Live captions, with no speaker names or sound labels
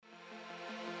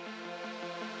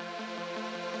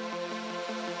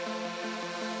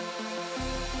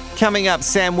Coming up,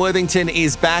 Sam Worthington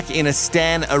is back in a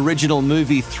Stan original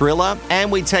movie thriller,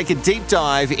 and we take a deep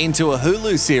dive into a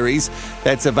Hulu series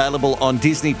that's available on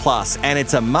Disney+, and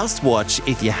it's a must-watch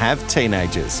if you have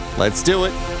teenagers. Let's do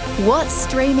it. What's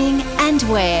streaming and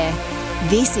where?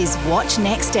 This is Watch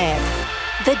Next Ep,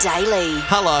 The Daily.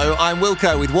 Hello, I'm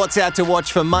Wilco with What's Out to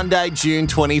Watch for Monday, June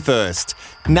 21st.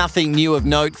 Nothing new of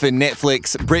note for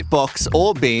Netflix, BritBox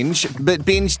or Binge, but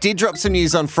Binge did drop some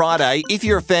news on Friday. If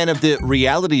you're a fan of the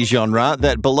reality genre,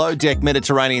 that Below Deck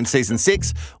Mediterranean Season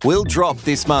 6 will drop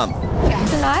this month.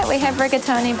 Tonight we have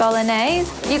rigatoni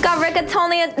bolognese. You got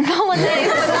rigatoni bolognese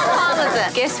with no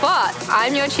parmesan. Guess what?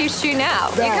 I'm your chief stew now.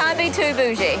 You can't be too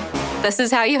bougie. This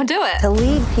is how you do it. To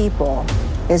lead people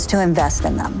is to invest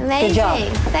in them. Amazing. Good job.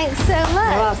 Thanks so much.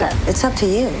 You're welcome. It's up to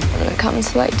you. When it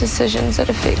comes to decisions that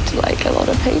affect a lot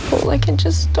of people, I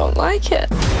just don't like it.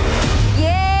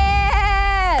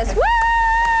 Yes! Woo!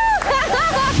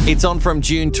 It's on from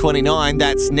June 29,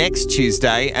 that's next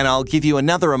Tuesday, and I'll give you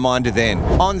another reminder then.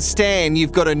 On Stan,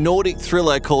 you've got a Nordic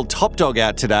thriller called Top Dog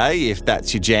out today, if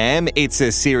that's your jam. It's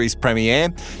a series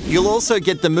premiere. You'll also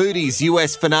get the Moody's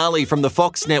US finale from the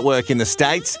Fox network in the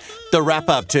States, the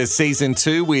wrap-up to Season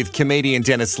 2 with comedian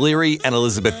Dennis Leary and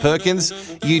Elizabeth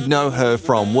Perkins. You'd know her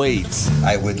from Weeds.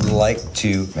 I would like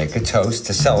to make a toast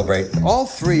to celebrate all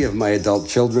three of my adult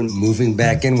children moving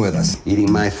back in with us,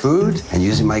 eating my food and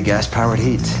using my gas-powered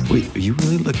heat. Wait, are you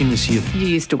really looking to see if... You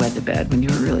used to wet the bed when you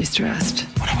were really stressed.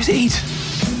 When I was 8.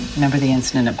 Remember the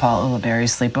incident at Paul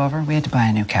Ulibarri's sleepover? We had to buy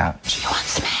a new couch. She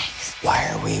wants Smegs. Why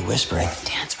are we whispering?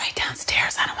 Dan's right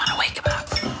downstairs. I don't want to wake him up.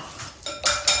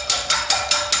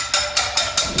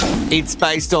 It's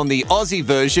based on the Aussie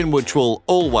version, which will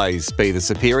always be the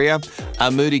superior.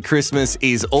 A Moody Christmas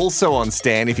is also on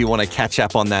Stan if you want to catch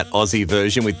up on that Aussie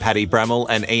version with Paddy Bramall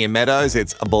and Ian Meadows.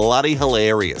 It's bloody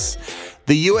hilarious.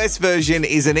 The US version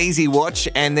is an easy watch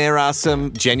and there are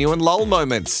some genuine lull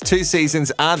moments. 2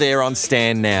 seasons are there on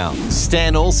Stan now.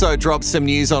 Stan also dropped some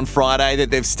news on Friday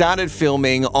that they've started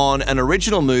filming on an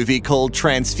original movie called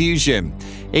Transfusion.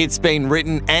 It's been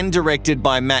written and directed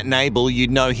by Matt Nable.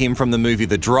 You'd know him from the movie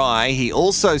The Dry. He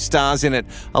also stars in it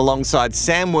alongside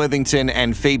Sam Worthington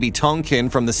and Phoebe Tonkin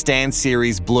from the Stan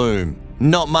series Bloom.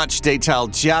 Not much detail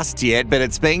just yet, but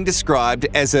it's being described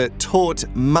as a taut,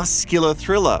 muscular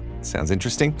thriller. Sounds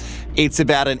interesting. It's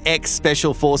about an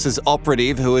ex-Special Forces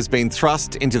operative who has been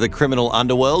thrust into the criminal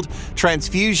underworld.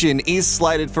 Transfusion is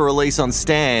slated for release on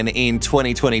Stan in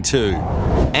 2022.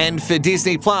 And for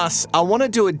Disney+, I want to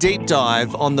do a deep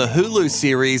dive on the Hulu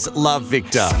series Love,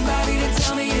 Victor.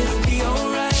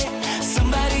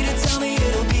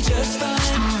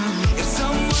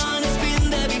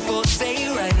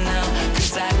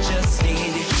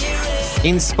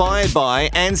 Inspired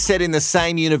by and set in the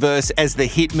same universe as the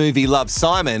hit movie Love,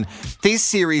 Simon, this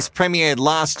series premiered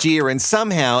last year and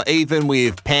somehow, even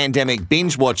with pandemic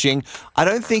binge watching, I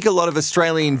don't think a lot of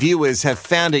Australian viewers have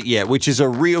found it yet, which is a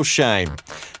real shame.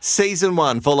 Season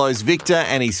 1 follows Victor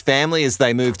and his family as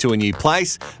they move to a new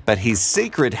place, but his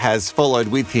secret has followed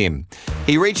with him.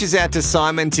 He reaches out to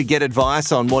Simon to get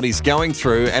advice on what he's going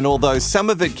through, and although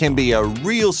some of it can be a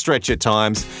real stretch at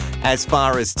times, as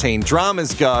far as teen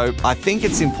dramas go, I think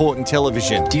it's important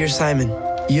television. Dear Simon,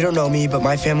 you don't know me, but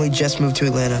my family just moved to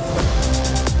Atlanta.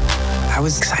 I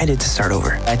was excited to start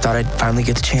over. I thought I'd finally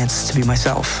get the chance to be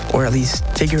myself, or at least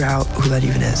figure out who that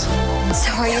even is.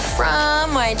 So where are you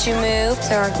from? Why'd you move? Is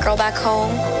there a girl back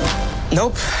home?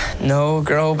 Nope, no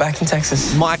girl back in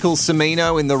Texas. Michael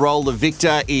Cimino in the role of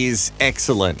Victor is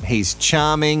excellent. He's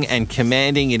charming and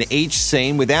commanding in each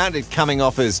scene without it coming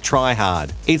off as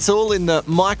try-hard. It's all in the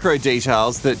micro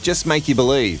details that just make you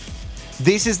believe.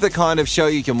 This is the kind of show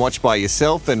you can watch by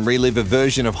yourself and relive a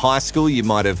version of high school you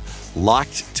might have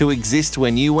liked to exist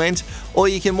when you went, or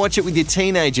you can watch it with your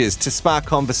teenagers to spark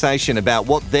conversation about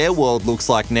what their world looks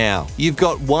like now. You've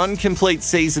got 1 complete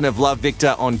season of Love,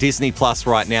 Victor on Disney Plus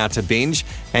right now to binge,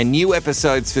 and new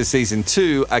episodes for Season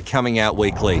 2 are coming out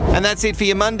weekly. And that's it for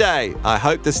your Monday. I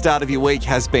hope the start of your week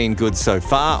has been good so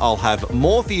far. I'll have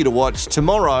more for you to watch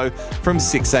tomorrow from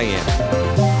 6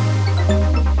 a.m.